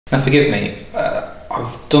Now forgive me,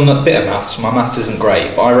 I've done a bit of maths, my maths isn't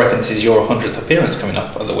great, but I reckon this is your 100th appearance coming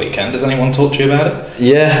up at the weekend. Does anyone talk to you about it?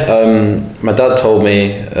 Yeah, my dad told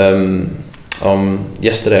me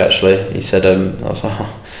yesterday actually. He said, I was like,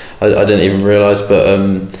 I didn't even realise, but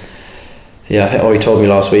yeah, I think, he told me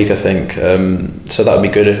last week I think, so that would be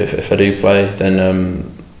good if I do play,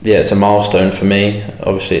 then yeah, it's a milestone for me.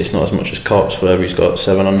 Obviously it's not as much as Cops, whatever, he's got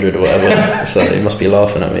 700 or whatever, so he must be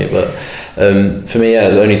laughing at me, but for me, yeah,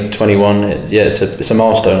 it's only 21, it's a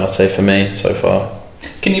milestone I'd say for me so far.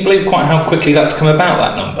 Can you believe quite how quickly that's come about,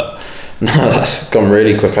 that number? No, that's gone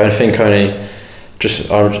really quick. I think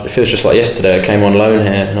it feels just like yesterday I came on loan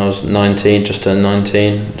here and I was 19, just turned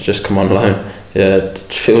 19, just come on loan. Yeah, it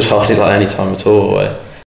feels hardly like any time at all away.